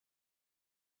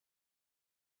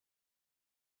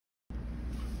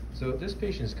So this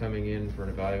patient is coming in for an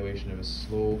evaluation of a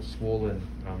swollen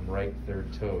right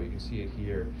third toe. You can see it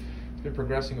here. It's been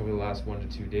progressing over the last 1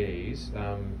 to 2 days.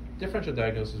 Differential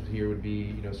diagnosis here would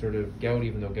be, sort of gout,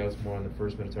 even though gout's more on the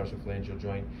first metatarsophalangeal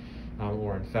joint,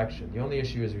 or infection. The only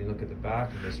issue is when you look at the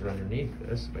back of this or underneath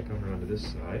this, if I come around to this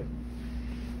side,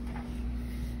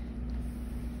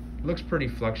 it looks pretty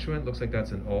fluctuant. Looks like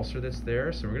that's an ulcer that's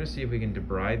there. So we're going to see if we can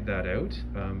debride that out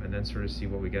and then sort of see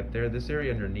what we get there. This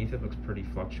area underneath it looks pretty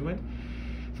fluctuant.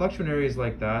 Fluctuant areas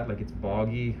like that, like it's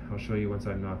boggy. I'll show you once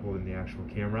I'm not holding the actual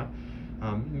camera.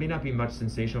 May not be much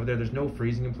sensation over there. There's no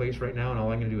freezing in place right now, and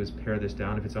all I'm going to do is pare this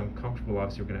down. If it's uncomfortable,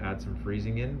 obviously we're going to add some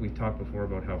freezing in. We've talked before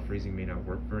about how freezing may not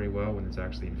work very well when it's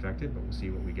actually infected, but we'll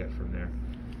see what we get from there.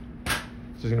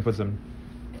 So I'm going to put some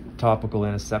topical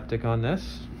antiseptic on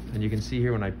this. And you can see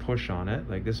here when I push on it,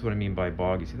 like this is what I mean by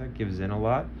boggy. See, that gives in a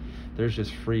lot. There's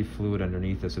just free fluid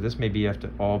underneath it. So this may have to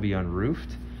all be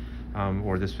unroofed,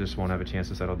 or this just won't have a chance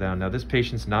to settle down. Now this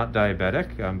patient's not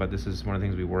diabetic, but this is one of the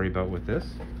things we worry about with this.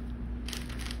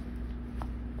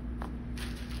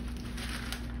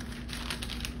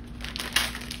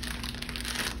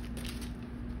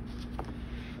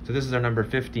 So this is our number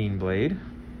 15 blade.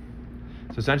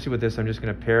 So essentially with this, I'm just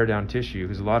going to pare down tissue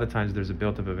because a lot of times there's a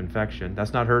buildup of infection.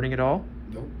 That's not hurting at all?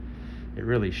 Nope. It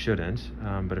really shouldn't.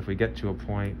 But if we get to a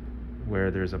point where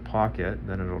there's a pocket,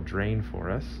 then it'll drain for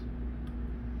us.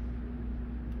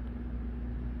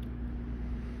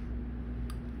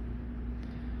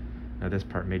 Now this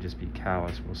part may just be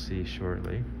callus. We'll see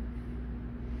shortly.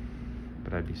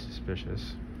 But I'd be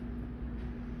suspicious.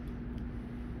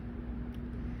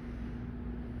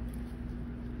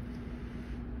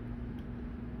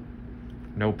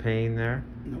 No pain there?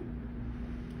 Nope.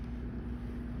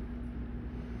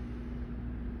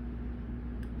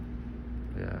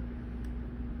 Yeah.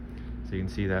 So you can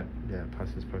see that, yeah, pus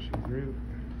is pushing through.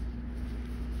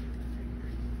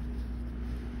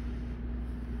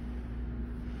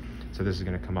 So this is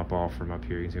going to come up all from up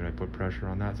here. You can see when I put pressure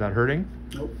on that. Is that hurting?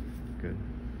 Nope. Good.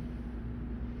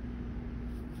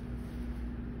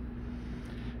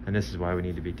 And this is why we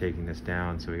need to be taking this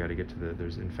down. So we got to get to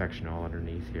there's infection all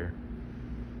underneath here.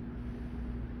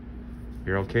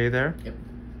 You're okay there? Yep.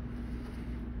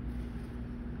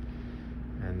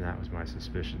 And that was my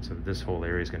suspicion. So this whole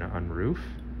area is going to unroof.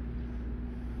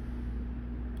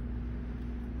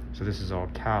 So this is all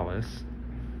callus.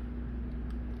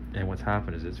 And what's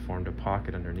happened is it's formed a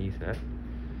pocket underneath it.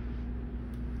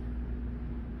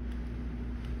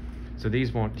 So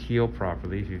these won't heal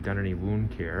properly if you've done any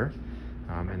wound care,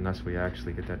 unless we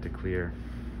actually get that to clear.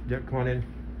 Yep, come on in.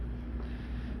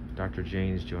 Dr.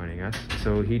 Jane's joining us.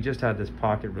 So he just had this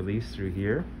pocket release through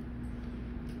here,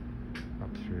 up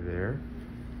through there.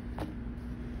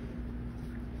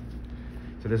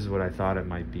 So this is what I thought it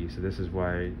might be. So this is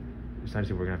why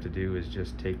essentially what we're gonna have to do is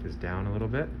just take this down a little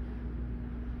bit.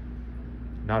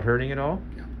 Not hurting at all?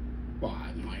 Yeah. Well,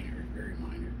 minor, very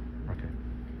minor. Okay.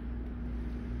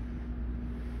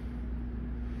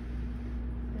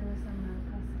 There was some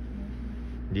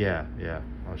calcification. Yeah.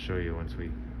 I'll show you once we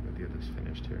get this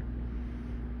finished here.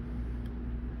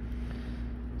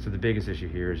 So the biggest issue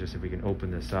here is just if we can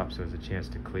open this up so there's a chance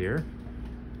to clear.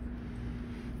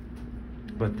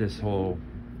 But this whole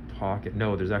pocket,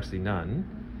 no, there's actually none.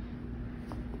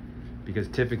 Because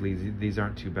typically these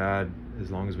aren't too bad as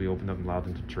long as we open them and allow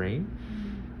them to drain.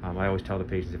 I always tell the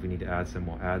patients if we need to add some,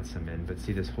 we'll add some in. But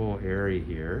see, this whole area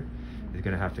here is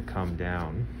going to have to come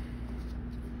down.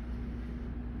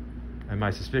 And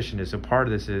my suspicion is, so part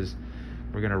of this is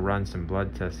we're going to run some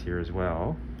blood tests here as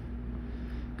well,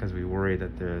 because we worry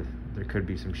that there could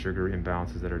be some sugar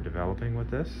imbalances that are developing with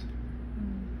this.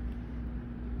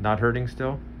 Not hurting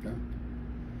still? No.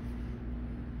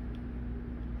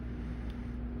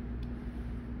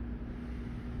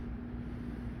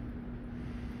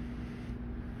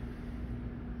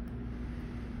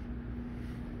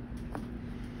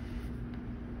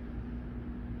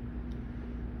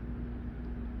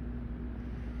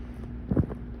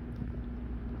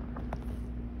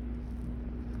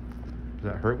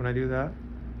 Does that hurt when I do that?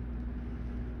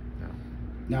 No.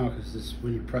 No, because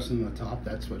when you're pressing on the top,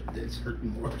 that's what it's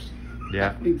hurting more.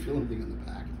 Yeah. I don't even feel anything on the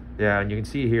back. Yeah, and you can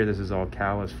see here, this is all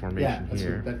callus formation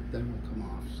here. Yeah, that will come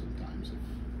off sometimes.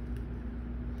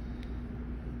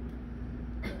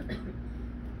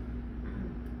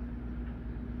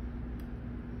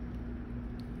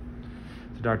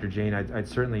 So Dr. Jane, I'd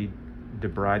certainly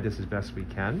debride this as best we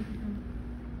can.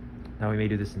 Now we may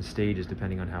do this in stages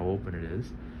depending on how open it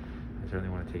is. I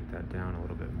certainly want to take that down a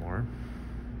little bit more.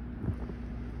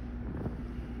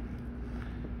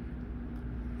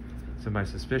 So my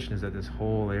suspicion is that this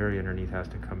whole area underneath has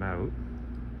to come out.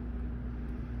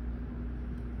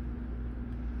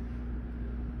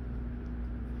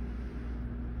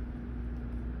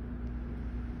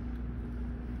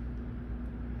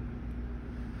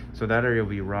 So that area will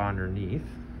be raw underneath.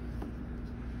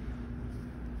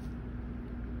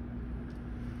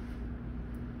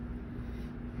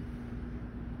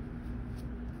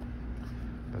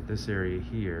 But this area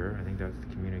here, I think that's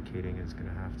communicating, it's going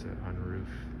to have to unroof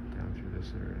down through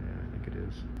this area. Yeah, I think it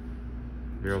is.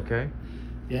 You're okay?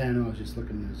 Yeah, I know. I was just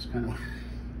looking. It's kind of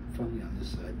funny on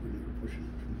this side when you were pushing.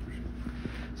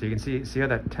 So you can see how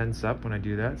that tense up when I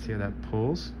do that? See how that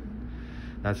pulls?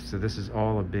 So this is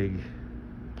all a big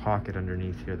pocket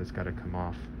underneath here that's got to come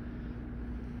off.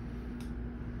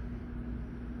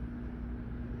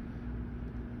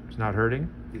 It's not hurting?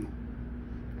 No.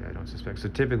 Yeah, I don't suspect. So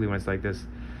typically when it's like this,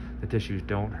 the tissues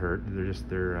don't hurt.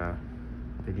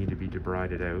 They need to be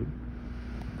debrided out.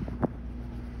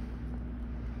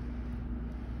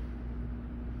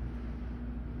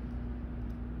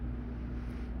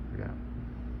 Yeah.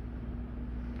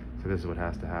 So this is what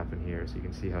has to happen here. So you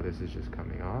can see how this is just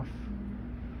coming off.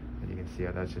 And you can see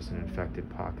how that's just an infected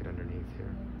pocket underneath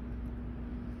here.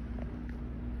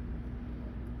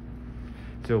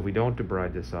 So if we don't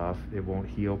debride this off, it won't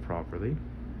heal properly.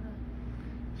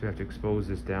 So we have to expose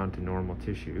this down to normal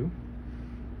tissue.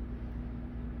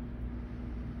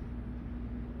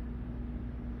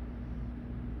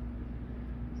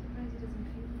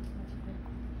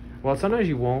 Well, sometimes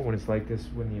you won't when it's like this,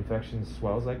 when the infection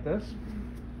swells like this.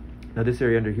 Now this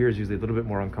area under here is usually a little bit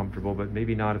more uncomfortable, but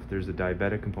maybe not if there's a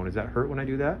diabetic component. Does that hurt when I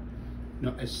do that?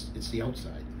 No, it's the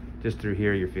outside. Just through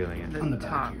here you're feeling it? On the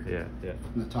back here. Yeah, yeah.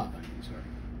 On the top, I mean, sorry.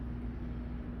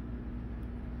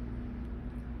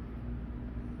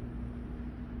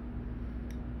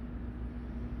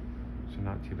 So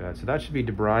not too bad. So that should be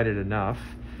debrided enough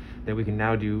that we can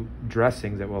now do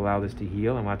dressings that will allow this to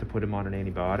heal, and we'll have to put him on an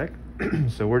antibiotic.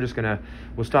 So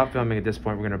we'll stop filming at this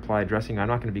point. We're gonna apply a dressing. I'm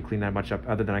not gonna be cleaning that much up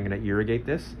other than I'm gonna irrigate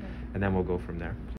this, and then we'll go from there.